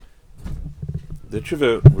The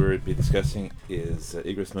tshuva we'll be discussing is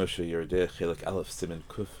Igros Moshe Yerdeh Chelik Aleph Siman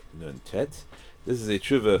Kuf Nun Tet. This is a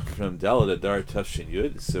tshuva from Daled Adar Tafshin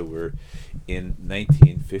Yud, so we're in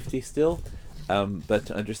 1950 still. But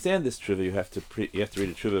to understand this tshuva, you have to read a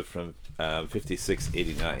tshuva from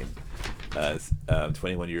 5689,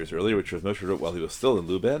 21 years earlier, which Rav Moshe wrote while he was still in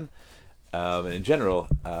Luben. And in general,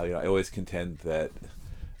 I always contend that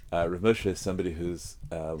Rav Moshe is somebody whose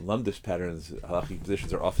lumdish patterns, halachic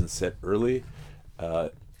positions, are often set early.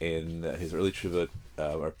 In his early tshuva,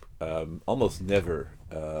 are almost never.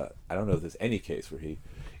 I don't know if there's any case where he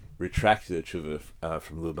retracted a tshuva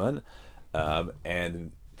from Luban,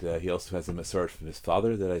 and he also has a masorah from his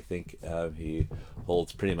father that I think he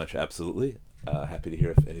holds pretty much absolutely. Happy to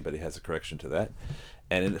hear if anybody has a correction to that.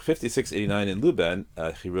 And in 5689 in Luban,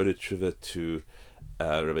 he wrote a tshuva to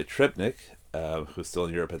Rabbi Trebnik, who's still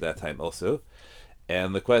in Europe at that time also.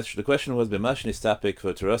 And the question was, if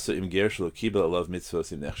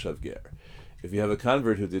you have a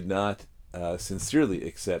convert who did not sincerely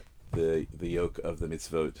accept the yoke of the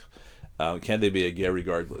mitzvot, can they be a ger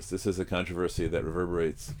regardless? This is a controversy that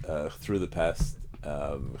reverberates through the past,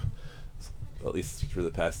 at least through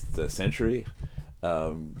the past century,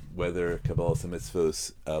 whether Kabbalas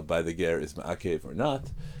mitzvos by the ger is ma'akev or not.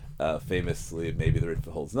 Famously, maybe the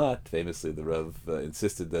Ritva holds not. Famously, the Rav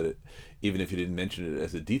insisted that even if you didn't mention it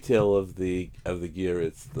as a detail of the gear,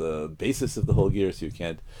 it's the basis of the whole gear. So you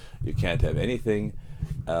can't have anything.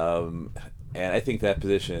 And I think that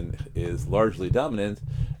position is largely dominant.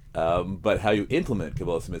 But how you implement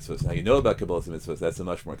Kabbalas mitzvos, and how you know about Kabbalas mitzvos, that's a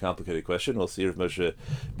much more complicated question. We'll see if Moshe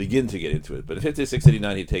begin to get into it. But in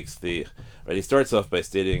 5689, he starts off by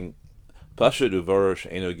stating, Pashut uvorosh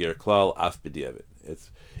eno ger klal af b'diavad.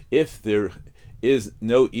 It's if there is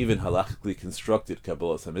no even halachically constructed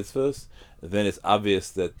Kabbalas HaMitzvos, then it's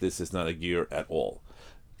obvious that this is not a gear at all.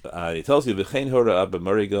 He tells you, V'chein hora abba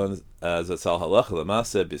marigon zatzal halacha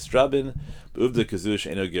l'maseh bistrabin b'uvda kazush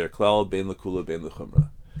eno ger klal bein l'kula bein l'chumra.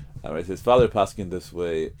 His father paskined this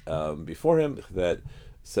way before him, that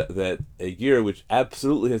a gear which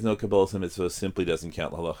absolutely has no Kabbalas HaMitzvos simply doesn't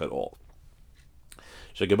count halacha at all.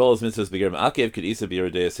 Kabbalas mitzvos beger ma'akev could isa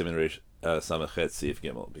b'yerodei siman reish samachet sif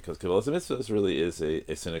gimel, because Kabbalas mitzvos really is a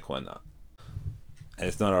sine qua non, and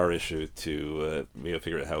it's not our issue to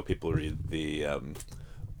figure out how people read the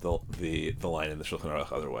line in the Shulchan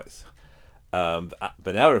Aruch otherwise. But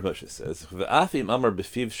now Rav Moshe says, v'afim amar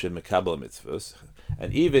b'fiv shemekabel mitzvos,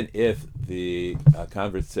 and even if the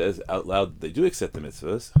convert says out loud that they do accept the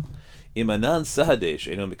mitzvos, imanan sahadeh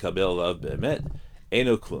she'eno mekabel alav be'emet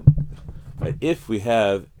eno klum. Right? If we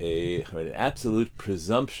have an absolute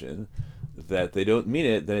presumption that they don't mean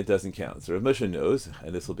it, then it doesn't count. So Rav Moshe knows,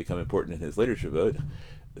 and this will become important in his later Shavot,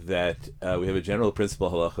 that we have a general principle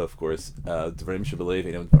halacha, of course, dvarim shebelev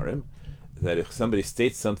einam dvarim, that if somebody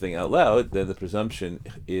states something out loud, then the presumption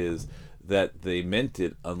is that they meant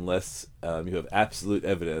it, unless you have absolute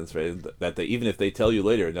evidence, right? That even if they tell you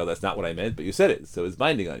later, no, that's not what I meant, but you said it, so it's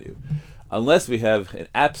binding on you. Unless we have an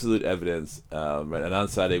absolute evidence, right, an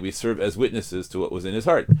ansade, we serve as witnesses to what was in his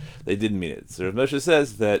heart. They didn't mean it. So Rav Moshe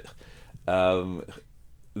says that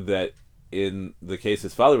that in the case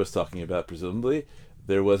his father was talking about, presumably,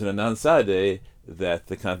 there was an ansade that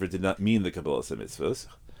the convert did not mean the Kabbalas HaMitzvos.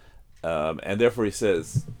 And therefore he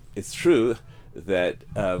says, it's true that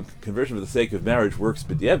conversion for the sake of marriage works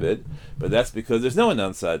b'diavad, but that's because there's no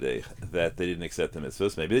ansade that they didn't accept the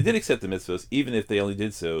mitzvos. Maybe they did accept the mitzvos, even if they only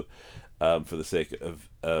did so for the sake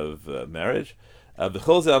of marriage. Right,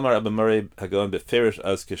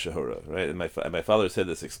 and my father said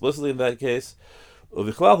this explicitly in that case.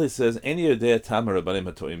 He says, I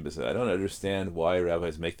don't understand why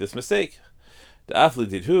rabbis make this mistake. Because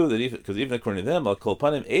even according to them,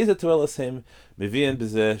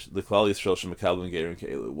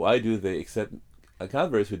 why do they accept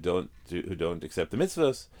converts who don't accept the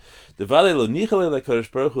mitzvos?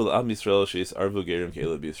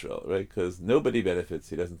 Right? Because nobody benefits.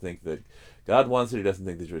 He doesn't think that God wants it. He doesn't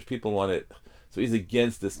think the Jewish people want it. So he's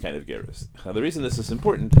against this kind of gerus. Now the reason this is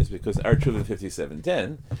important is because our tshuva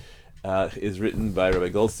 5710 is written by Rabbi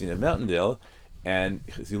Goldstein of Mountaindale, and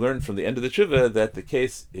as you learn from the end of the tshuva that the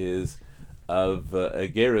case is of a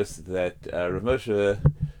gerus that Rav Moshe,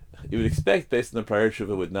 you would expect, based on the prior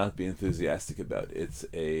tshuva, would not be enthusiastic about. It's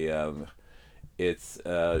a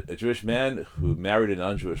Jewish man who married a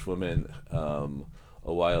non-Jewish woman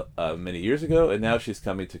many years ago, and now she's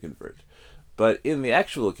coming to convert. But in the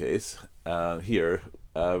actual case here,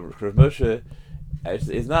 Rav Moshe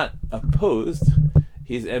is not opposed;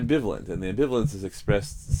 he's ambivalent, and the ambivalence is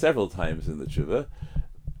expressed several times in the tshuva.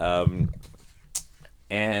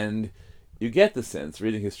 And you get the sense,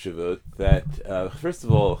 reading his Shuvot, that first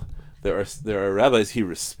of all, there are rabbis he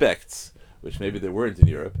respects, which maybe there weren't in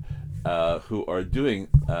Europe, who are doing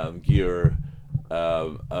giur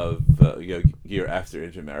giur after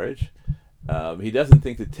intermarriage. He doesn't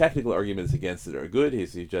think the technical arguments against it are good.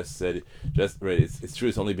 He just said, right. It's true.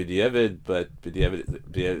 It's only b'diavad, but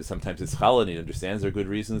b'diavad sometimes it's challah, and he understands there are good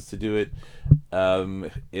reasons to do it.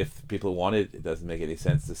 If people want it, it doesn't make any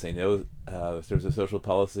sense to say no in terms of social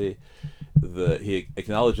policy. He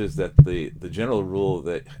acknowledges that the general rule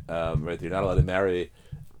that you're not allowed to marry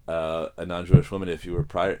a non-Jewish woman if you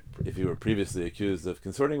were previously accused of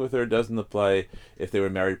consorting with her doesn't apply if they were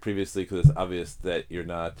married previously, because it's obvious that you're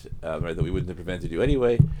not that we wouldn't have prevented you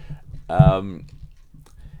anyway.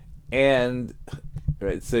 And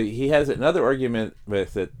right, so he has another argument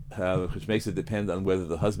that which makes it depend on whether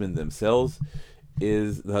the husband himself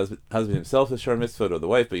is shar mitzvot or the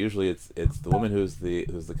wife, but usually it's the woman who's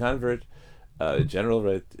the convert. In general,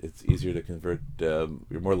 right, it's easier to convert.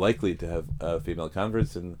 You're more likely to have female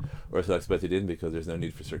converts in Orthodox Beit Din because there's no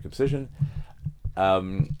need for circumcision.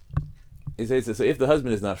 He says so. If the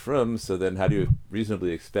husband is not frum, so then how do you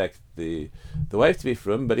reasonably expect the wife to be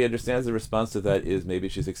frum? But he understands the response to that is maybe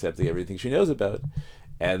she's accepting everything she knows about,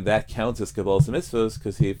 and that counts as kabbalas mitzvos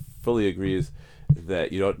because he fully agrees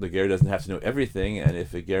that the ger doesn't have to know everything, and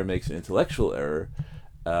if a ger makes an intellectual error,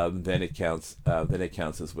 then it counts. Then it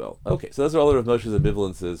counts as well. Okay, so those are all of Moshe's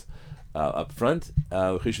ambivalences up front.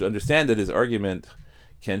 We should understand that his argument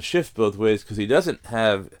can shift both ways because he doesn't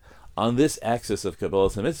have on this axis of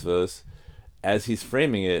kabbalas mitzvos, as he's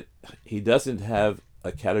framing it, he doesn't have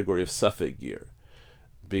a category of suffix ger,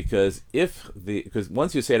 because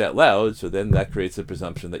once you say it out loud, so then that creates a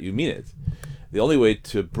presumption that you mean it. The only way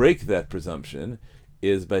to break that presumption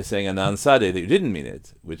is by saying a non-sadeh that you didn't mean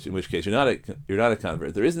it, in which case you're not a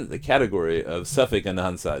convert. There isn't the category of suffix a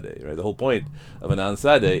non-sadeh, right? The whole point of a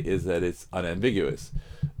non-sadeh is that it's unambiguous.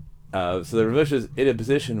 So the Rav Moshe is in a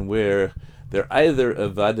position where they're either a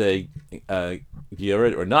vadai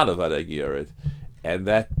gioret or not a vadai gioret, and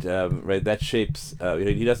that shapes.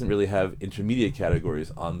 He doesn't really have intermediate categories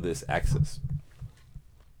on this axis.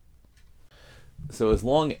 So as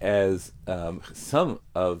long as some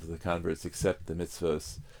of the converts accept the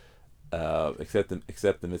mitzvos,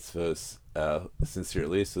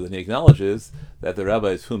 sincerely, so then he acknowledges that the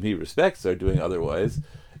rabbis whom he respects are doing otherwise,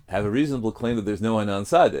 have a reasonable claim that there's no anan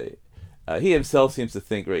sadeh. He himself seems to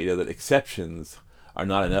think, right, that exceptions are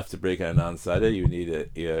not enough to break an anan sadeh. You need I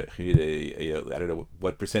don't know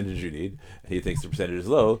what percentage you need. He thinks the percentage is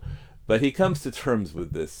low. But he comes to terms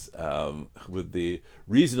with this, with the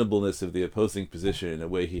reasonableness of the opposing position in a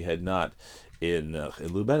way he had not in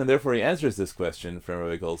Luban, and therefore he answers this question from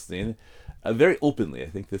Rabbi Goldstein very openly. I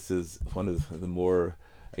think this is one of the more,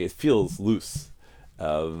 it feels loose,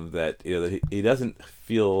 that he doesn't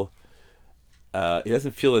feel. He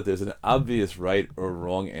doesn't feel that there's an obvious right or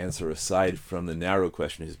wrong answer aside from the narrow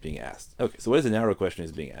question he's being asked. Okay, so what is the narrow question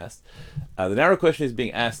he's being asked? The narrow question he's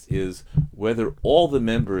being asked is whether all the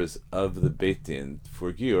members of the Beit Din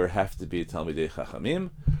for Giur have to be Talmidei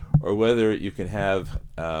Chachamim, or whether you can have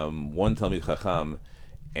one Talmid Chacham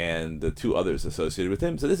and the two others associated with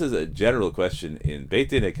him. So this is a general question in Beit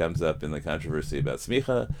Din. It comes up in the controversy about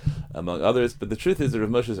Smicha, among others. But the truth is that Rav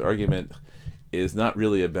Moshe's argument is not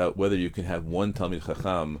really about whether you can have one Talmid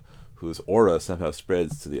Chacham whose aura somehow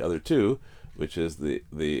spreads to the other two, which is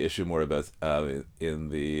the issue more about in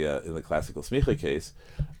the classical Smicha case,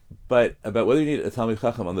 but about whether you need a Talmid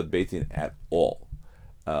Chacham on the Beit Din at all.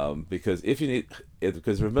 Because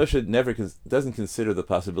Rav Moshe doesn't consider the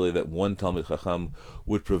possibility that one Talmid Chacham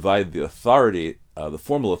would provide the authority, the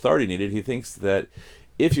formal authority needed. He thinks that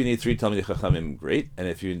if you need three Talmidei Chachamim, great. And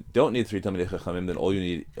if you don't need three Talmidei Chachamim, then all you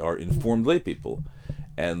need are informed lay people.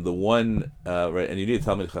 And the one, and you need a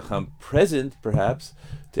Talmid Chacham present, perhaps,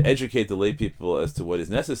 to educate the lay people as to what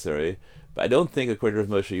is necessary. But I don't think, according to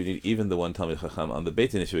Rav Moshe, you need even the one Talmid Chacham on the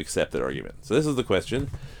Beit Din if you accept that argument. So this is the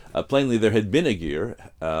question. Plainly, there had been a Giur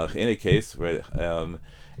in a case, right?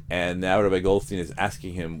 And now Rabbi Goldstein is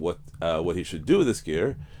asking him what he should do with this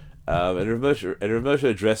Giur. And Rav Moshe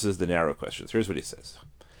addresses the narrow questions. Here's what he says.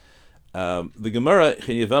 The Gemara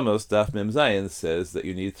Chen Yevamos Daf Mem Zayin says that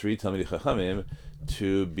you need three Talmidei Chachamim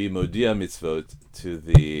to be modia mitzvot to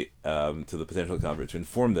the potential convert, to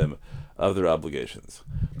inform them of their obligations.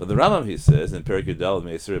 But the Rambam, he says in Perek Yudal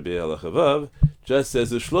Meisur B'Yei Chavav, just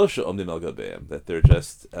says Shlosha Omdim Al Gabeim, that they're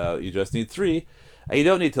just you just need three, and you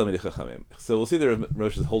don't need Talmidei Chachamim. So we'll see that Rav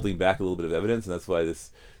Moshe is holding back a little bit of evidence, and that's why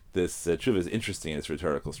this tshuva is interesting in its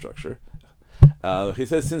rhetorical structure. He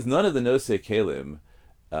says, since none of the Nosei Kelim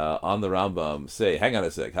on the Rambam say, hang on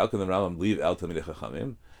a sec, how can the Rambam leave out Talmidei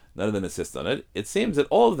Chachamim? None of them insist on it. It seems that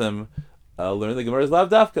all of them learn the Gemara's Lav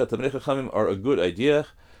Dafka. Talmidei Chachamim are a good idea,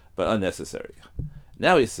 but unnecessary.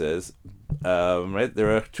 Now he says, right,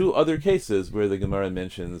 there are two other cases where the Gemara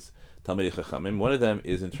mentions Talmidei Chachamim. One of them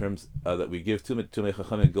is in terms that we give Talmidei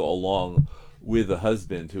Chachamim go along with the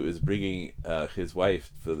husband who is bringing his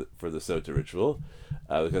wife for the Sota ritual,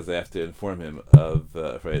 because they have to inform him of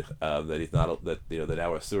that he's not that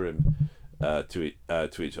now asurim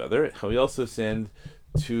to each other. And we also send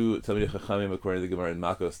to Talmidei Chachamim, according to the Gemara in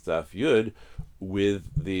Makos Daf Yud,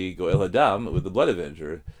 with the Goel Hadam, with the blood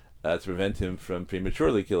avenger, to prevent him from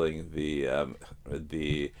prematurely killing the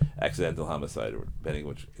accidental homicide, or depending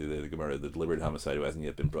which the Gemara, the deliberate homicide who hasn't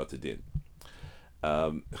yet been brought to din.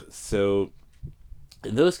 So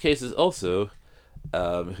in those cases also,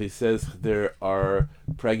 he says there are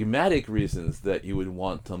pragmatic reasons that you would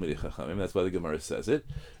want Talmidei Chachamim. That's why the Gemara says it,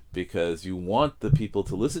 because you want the people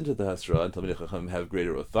to listen to the Hasra, and Talmidei Chachamim have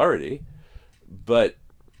greater authority. But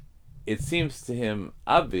it seems to him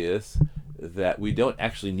obvious that we don't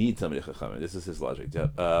actually need Talmidei Chachamim. This is his logic,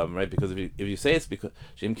 right? Because if you say it's because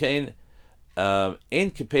Shem Kain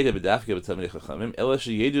ain't kapeda b'dafka b'Talmidei Chachamim ela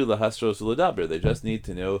sheyedu lahasros u'ledaber. They just need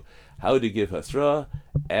to know how to give hasra,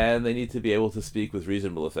 and they need to be able to speak with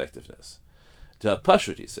reasonable effectiveness. To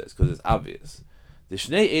pashut, he says, because it's obvious. The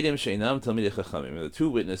shnei edim sheinam Talmidei Chachamim, the two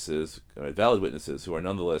witnesses, valid witnesses, who are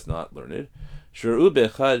nonetheless not learned. Shur'u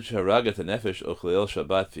bechad haragat hanefesh ochleil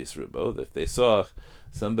Shabbat fisrubo. If they saw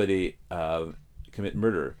somebody commit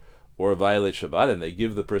murder or violate Shabbat, and they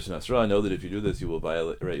give the person Asra, know that if you do this, you will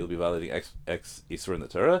violate. Right, you'll be violating ex Isur in the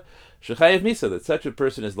Torah. Shechayev Misa, that such a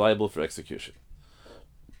person is liable for execution.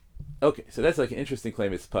 Okay, so that's like an interesting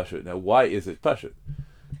claim. It's pashut. Now, why is it pashut?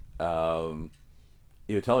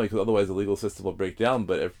 You're telling me because otherwise the legal system will break down.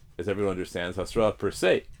 But as everyone understands, Hasra per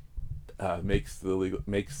se makes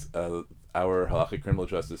our halachic criminal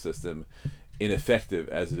justice system ineffective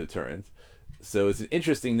as a deterrent. So it's an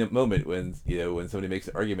interesting moment when somebody makes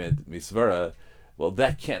an argument misvara. Well,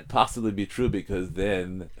 that can't possibly be true because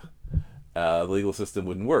then the legal system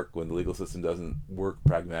wouldn't work when the legal system doesn't work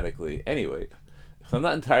pragmatically anyway. So I'm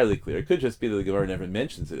not entirely clear. It could just be that the Gemara never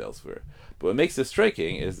mentions it elsewhere. But what makes this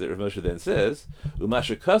striking is that Rav Moshe then says,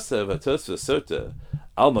 "Umasha kasav atosva sota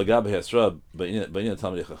al magab hasra b'inyan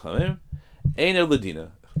Talmidei Chachamim eino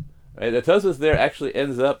ladina." Right, the Tosfos there actually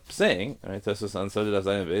ends up saying, right, Tosfos on Sota Daf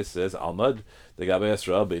Zayin Beis says, "Almad the Gabei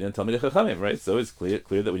Hasra b'inyan Talmidei Chachamim." Right, so it's clear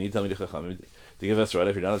that we need Talmidei Chachamim to give Hasra.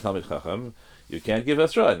 If you're not a Talmid Chacham, you can't give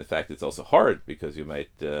Hasra. And in fact, it's also hard because you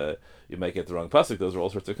might get the wrong pasuk. Those are all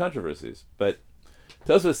sorts of controversies. But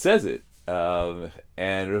Tosfos says it,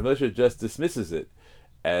 and Rav Moshe just dismisses it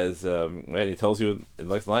as right. He tells you in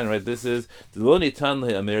the next line, right? This is Lo nitan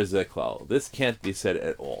le'amer ze klal. This can't be said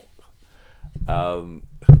at all.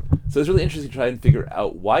 So it's really interesting to try and figure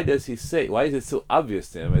out why is it so obvious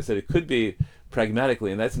to him? I said it could be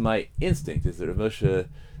pragmatically, and that's my instinct, is that Rav Moshe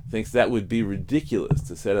thinks that would be ridiculous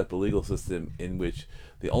to set up a legal system in which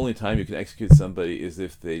the only time you can execute somebody is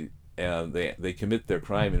if they commit their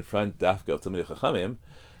crime in front dafka of Talmidei Chachamim.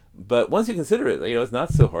 But once you consider it, it's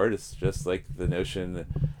not so hard. It's just like the notion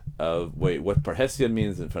of what parhesia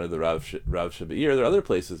means in front of the Rav Shabir. There are other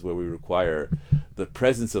places where we require the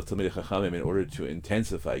presence of Talmidei Chachamim in order to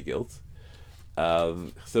intensify guilt.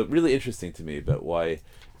 So really interesting to me about why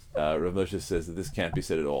Rav Moshe says that this can't be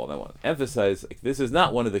said at all. And I want to emphasize, this is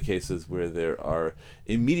not one of the cases where there are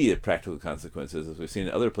immediate practical consequences, as we've seen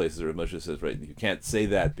in other places where Rav Moshe says, right, you can't say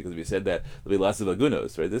that because if you said that, there'll be lots of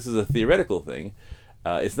agunos, right? This is a theoretical thing.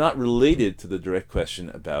 It's not related to the direct question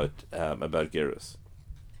about gerus.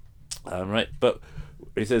 Right, but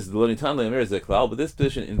he says the Lonitan le'amer ze klal, but this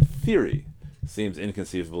position in theory seems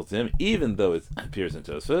inconceivable to him, even though it appears in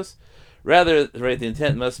Tosfos. Rather, right, the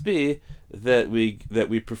intent must be that we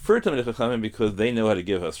prefer Talmidei Chachamim because they know how to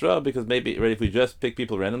give hasra. Because maybe, right, if we just pick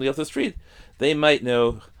people randomly off the street, they might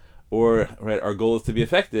know, or right, our goal is to be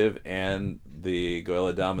effective, and the Goel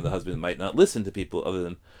Adam and the husband might not listen to people other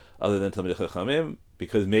than Talmidei Chachamim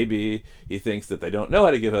because maybe he thinks that they don't know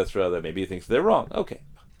how to give hasra, that maybe he thinks they're wrong. Okay.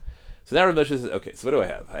 So now Rav Moshe says, okay, so what do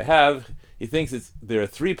I have? He thinks there are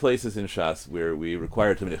three places in Shas where we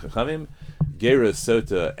require Talmidei Chachamim, Gerus,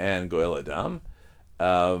 Sota, and Goel Adam.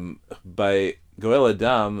 By Goel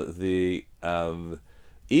Adam,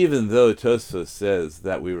 even though Tosfos says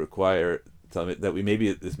that we require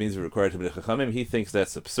this means we require Talmidei Chachamim, he thinks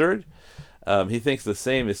that's absurd. He thinks the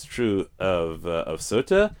same is true of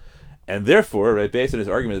Sota, and therefore, right, based on his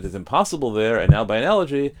argument that it's impossible there, and now by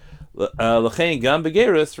analogy, L'chein gam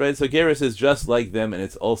begerus, right? So gerus is just like them, and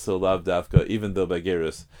it's also lav davka, even though by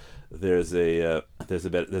gerus there's a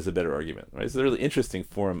better argument, right? So it's a really interesting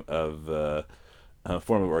form of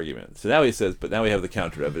form of argument. So now he says, but now we have the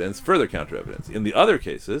counter evidence, further counter evidence. In the other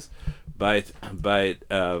cases, by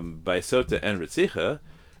Sota and Ritzicha,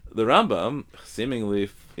 the Rambam, seemingly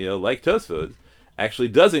like Tosfos, actually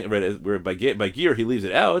doesn't. Right, where by Gir he leaves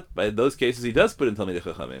it out. By those cases he does put in Talmidei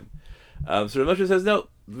Chachamim. So Rav Moshe says no.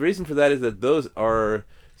 The reason for that is that those are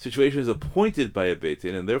situations appointed by a Beit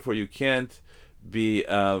Din, and therefore you can't be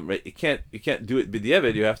right. You can't do it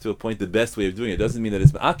b'diavad. You have to appoint the best way of doing it. It doesn't mean that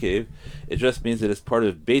it's ma'akev. It just means that it's part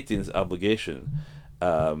of Beit Din's obligation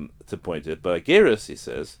to point it. But Gerus, he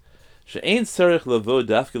says, she'ein tzarich lavo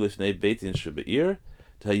dafke lifnei Beit Din shebe'ir,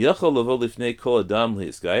 ta'yachol lavo lifnei kol adam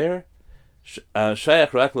li'isgayer,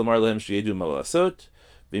 shayach rak lamar lehem sheyedu ma la'asot,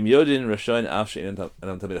 v'im yodin rashoin af she'ein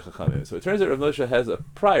anam tamidei chachamim. So it turns out Rav Moshe has a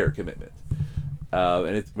prior commitment,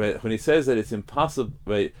 and it's right, when he says that it's impossible,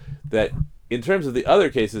 right, that in terms of the other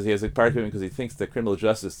cases, he has a prior commitment because he thinks that criminal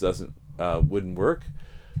justice wouldn't work.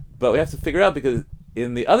 But we have to figure out, because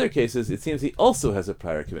in the other cases, it seems he also has a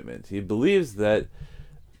prior commitment. He believes that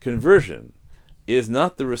conversion is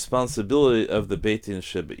not the responsibility of the Beit Din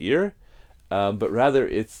Shebe'ir, but rather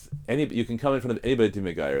you can come in front of anybody to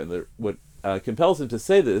Megayer. And what compels him to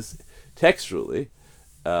say this textually,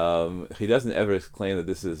 he doesn't ever claim that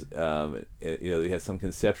this is, he has some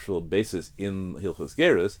conceptual basis in Hilchos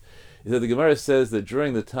Gerus, is that the Gemara says that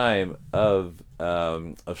during the time of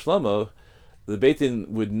Shlomo, the Beit Din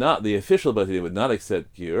the official Beit Din would not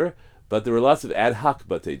accept Gir, but there were lots of ad hoc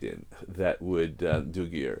Beit Din that would do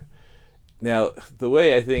Gir. Now, the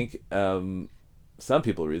way I think some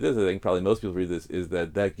people read this, I think probably most people read this, is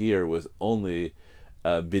that Gir was only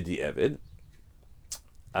b'di'evid.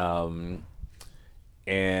 And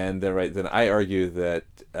then I argue that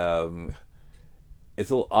it's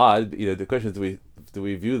a little odd. The question is, do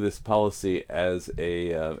we view this policy as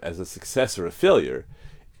a success or a failure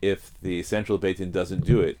if the central Beit Din doesn't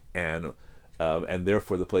do it, and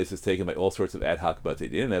therefore the place is taken by all sorts of ad hoc Beit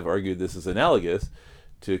Din? And I've argued this is analogous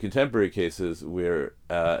to contemporary cases where,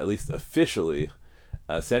 at least officially,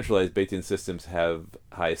 centralized Beit Din systems have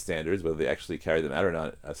high standards. Whether they actually carry them out or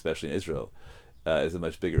not, especially in Israel, is a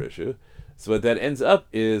much bigger issue. So what that ends up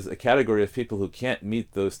is a category of people who can't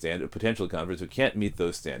meet those standards, potential converts who can't meet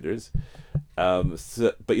those standards.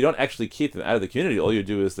 But you don't actually keep them out of the community. All you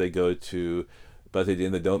do is they go to Beit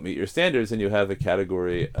Din that don't meet your standards, and you have a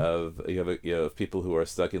category of people who are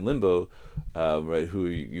stuck in limbo, right? Who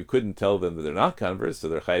you couldn't tell them that they're not converts, so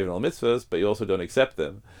they're chayiv in all mitzvahs, but you also don't accept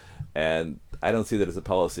them. And I don't see that as a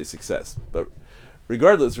policy success. But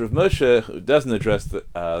regardless, Rav Moshe, who doesn't address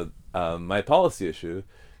my policy issue,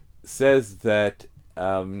 says that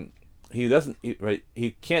he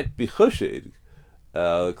can't be choshed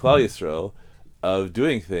Klal Yisrael of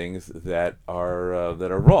doing things that are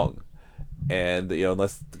wrong, and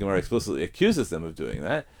unless the Gemara explicitly accuses them of doing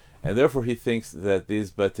that, and therefore he thinks that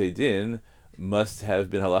these Batei Din must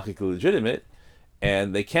have been halachically legitimate,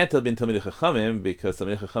 and they can't have been Talmidei Chachamim because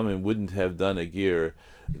Talmidei Chachamim wouldn't have done a gear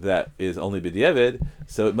that is only b'diavad.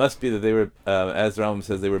 So it must be that they were, as Rambam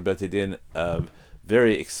says, they were Batei Din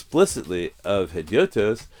very explicitly of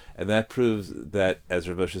Hedyotos, and that proves that, as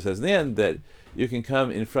Rav Moshe says in the end, that you can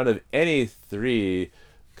come in front of any three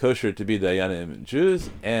kosher to be Dayanim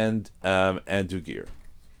Jews and do Gir.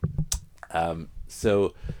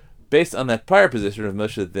 So, based on that prior position of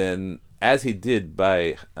Moshe, then, as he did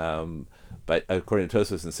by according to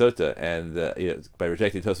Tosfos and Sota, and by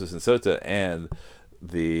rejecting Tosfos and Sota and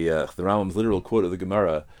the Rambam's literal quote of the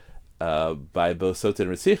Gemara, by both Sota and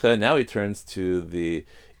Ritzicha, now he turns to the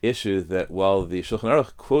issue that while the Shulchan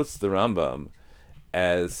Aruch quotes the Rambam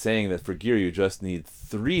as saying that for Gir you just need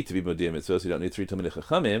 3 to be Modiyah Mitzvot, so you don't need 3 Talmidei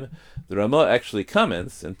Chachamim, the Ramah actually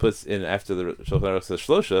comments and puts in, after the Shulchan Aruch says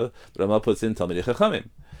Shlosha, the Ramah puts in Talmidei Chachamim.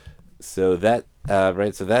 So that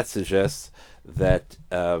so that suggests that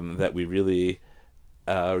that we really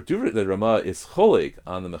that Ramah is cholik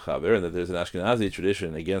on the Mechaber, and that there's an Ashkenazi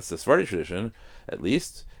tradition against the Sephardi tradition, at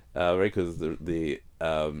least. Right, because the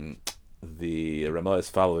Ramah is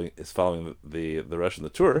following the Rosh and the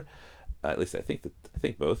Tur, at least I think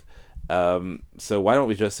both. So why don't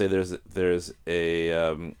we just say there's a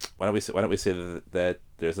why don't we say that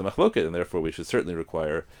there's a machloket, and therefore we should certainly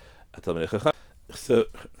require a Talmidei Chacham. So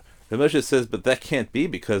Rav Moshe says, but that can't be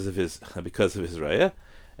because of his raya,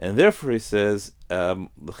 and therefore he says l'chein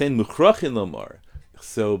muchrachin lomar.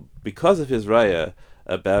 So because of his raya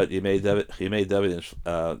about Yemei David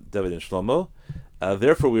and Shlomo,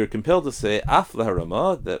 therefore we are compelled to say af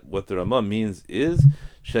Ramah, that what the Ramah means is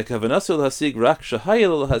shekavanasul hasig rak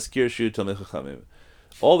shahayel haskir shu Talmidei Chachamim.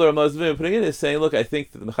 All the Ramah is putting in is saying, look, I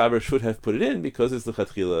think that the Mechaber should have put it in because it's the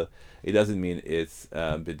Chatchila. It doesn't mean it's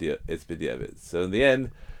b'diavad. So in the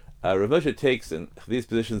end, Rav Moshe takes, and these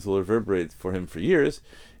positions will reverberate for him for years,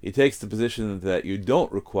 he takes the position that you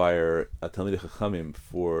don't require a Talmidei Chachamim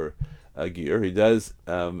for a Giyur. He does,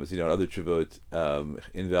 as you know, other Tshuvot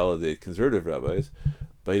invalidate conservative rabbis,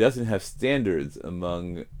 but he doesn't have standards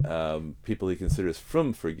among people he considers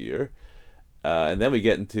frum for Giyur. And then we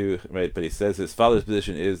get into, right, but he says his father's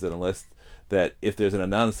position is that if there's an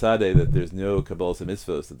Anan Sadeh, that there's no Kabbalah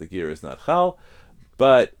Mitzvos, that the Giyur is not Chal,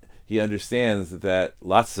 but he understands that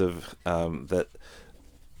lots of that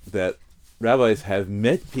rabbis have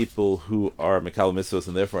met people who are Mekal Mitzvos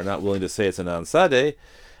and therefore are not willing to say it's a non-sadeh,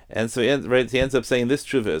 and so he ends up saying this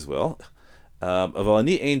tshuva as well. Aval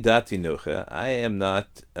ani ein dati nocha. I am not.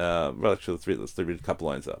 Well, actually, let's read a couple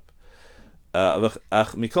lines up.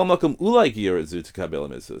 Maybe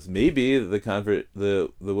the convert, the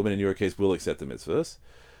woman in your case, will accept the mitzvahs.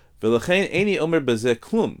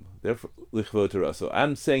 Therefore, so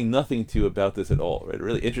I'm saying nothing to you about this at all. Right, a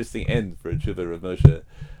really interesting end for Tshuva Rav Moshe.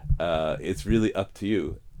 It's really up to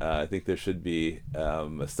you. I think there should be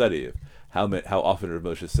a study of how often Rav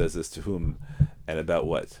Moshe says this to whom and about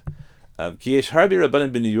what. Because I know there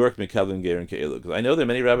are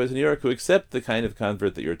many rabbis in New York who accept the kind of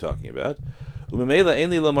convert that you're talking about. So to me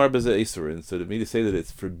to say that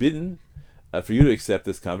it's forbidden for you to accept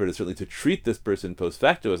this convert is certainly to treat this person post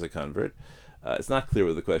facto as a convert. It's not clear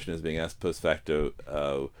whether the question is being asked post facto,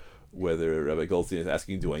 whether Rabbi Goldstein is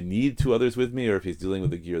asking, do I need two others with me, or if he's dealing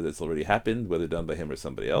with a gear that's already happened, whether done by him or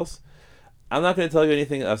somebody else. I'm not going to tell you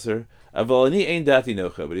anything, Aser. But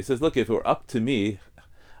he says, look, if it were up to me,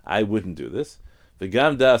 I wouldn't do this.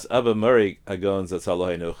 V'gam das Abba Murray agon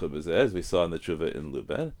zatzalohay nocha b'zeh, as we saw in the Tshuva in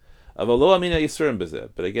Luben. Avalo amina yisurim b'zeh.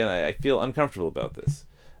 But again, I feel uncomfortable about this.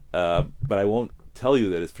 But I won't tell you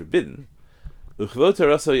that it's forbidden. And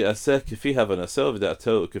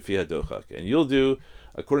you'll do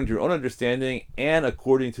according to your own understanding and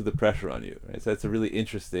according to the pressure on you. Right? So that's a really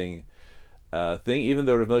interesting thing. Even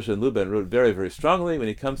though Rav Moshe and Luben wrote very, very strongly, when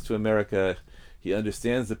he comes to America, he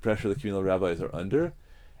understands the pressure the communal rabbis are under.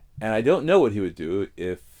 And I don't know what he would do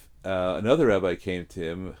if another rabbi came to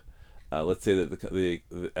him, let's say that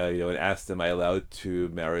and asked, "Am I allowed to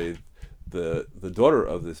marry the daughter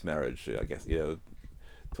of this marriage?" I guess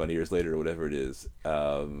 20 years later or whatever it is.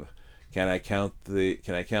 Can I count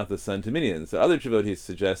the son to minions? So other devotees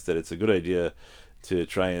suggest that it's a good idea to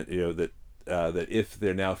try and that if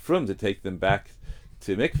they're now frum, to take them back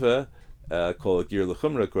to mikveh, kol gir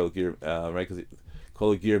l'chumra, kol gir right, because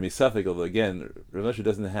kol gir misafik. Although again, Rav Moshe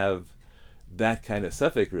doesn't have that kind of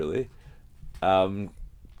suffix really. But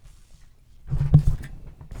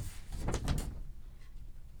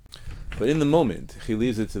in the moment, he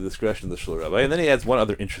leaves it to the discretion of the Shul Rabbi, and then he adds one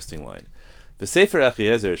other interesting line. V'sefer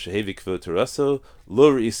Achiezer shehevi kvo turaso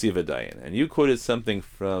lo re'isi v'dayin. And you quoted something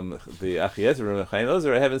from the Achiezer from Chaim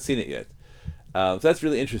Ozer. I haven't seen it yet. So that's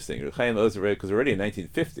really interesting. Chaim Ozer, because already in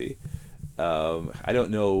 1950, I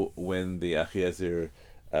don't know when the Achiezer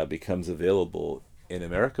becomes available in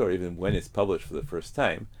America, or even when it's published for the first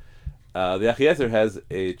time. The Achiezer has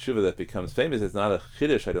a tshuva that becomes famous. It's not a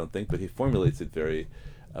chiddush, I don't think, but he formulates it very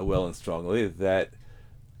well and strongly, that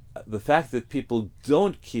the fact that people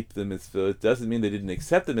don't keep the mitzvot doesn't mean they didn't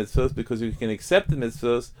accept the mitzvot, because you can accept the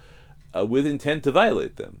mitzvot with intent to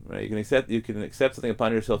violate them. Right? You can accept something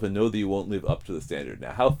upon yourself and know that you won't live up to the standard.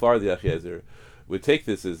 Now, how far the Achiezer would take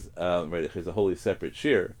this is is a wholly separate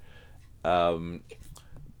shir,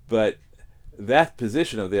 but that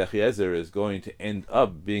position of the Achiezer is going to end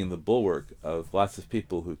up being the bulwark of lots of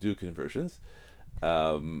people who do conversions,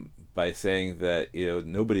 by saying that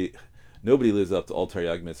nobody lives up to all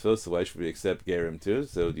Taryag mitzvot, so why should we accept Gerim too?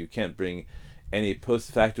 So you can't bring any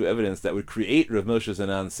post facto evidence that would create Rav Moshe's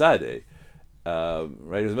Anan Sadeh.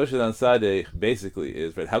 Right, Rav Moshe's Anan Sadeh basically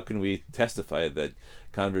is, right, how can we testify that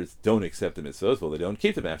converts don't accept the mitzvot? Well, they don't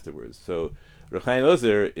keep them afterwards. So Rav Chaim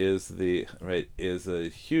Ozer is a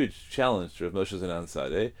huge challenge to Rav Moshe's Anan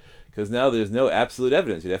Sadeh, because now there's no absolute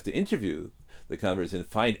evidence. You'd have to interview the converts and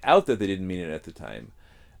find out that they didn't mean it at the time.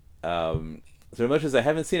 So Rav Moshe says, I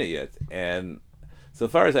haven't seen it yet, and so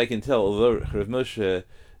far as I can tell, although Rav Moshe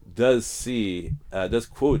does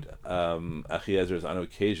quote Achiezer's on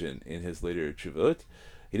occasion in his later Tshuvot,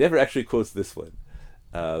 he never actually quotes this one.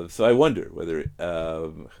 So I wonder whether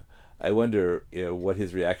what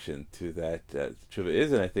his reaction to that Tshuva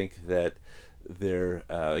is, and I think that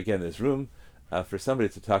there's room for somebody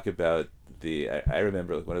to talk about I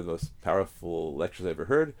remember one of the most powerful lectures I ever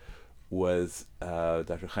heard was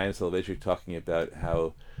Dr. Chaim Soloveitchik talking about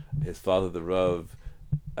how his father, the Rav,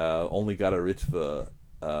 only got a ritva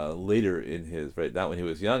later in his, not when he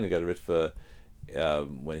was young. He got a ritva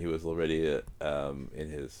when he was already in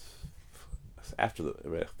his after the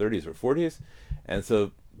 30s or 40s, and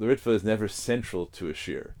so the Ritva is never central to a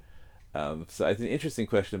shir. So I think an interesting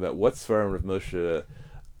question about what Svarim Rav Moshe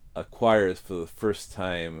acquires for the first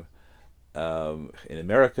time in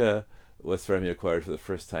America, what Svarim he acquired for the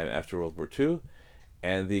first time after World War II,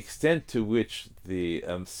 and the extent to which the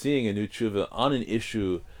seeing a new tshuva on an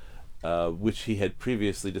issue which he had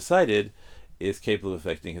previously decided is capable of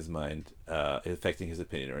affecting his mind, affecting his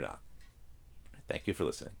opinion or not. Thank you for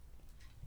listening.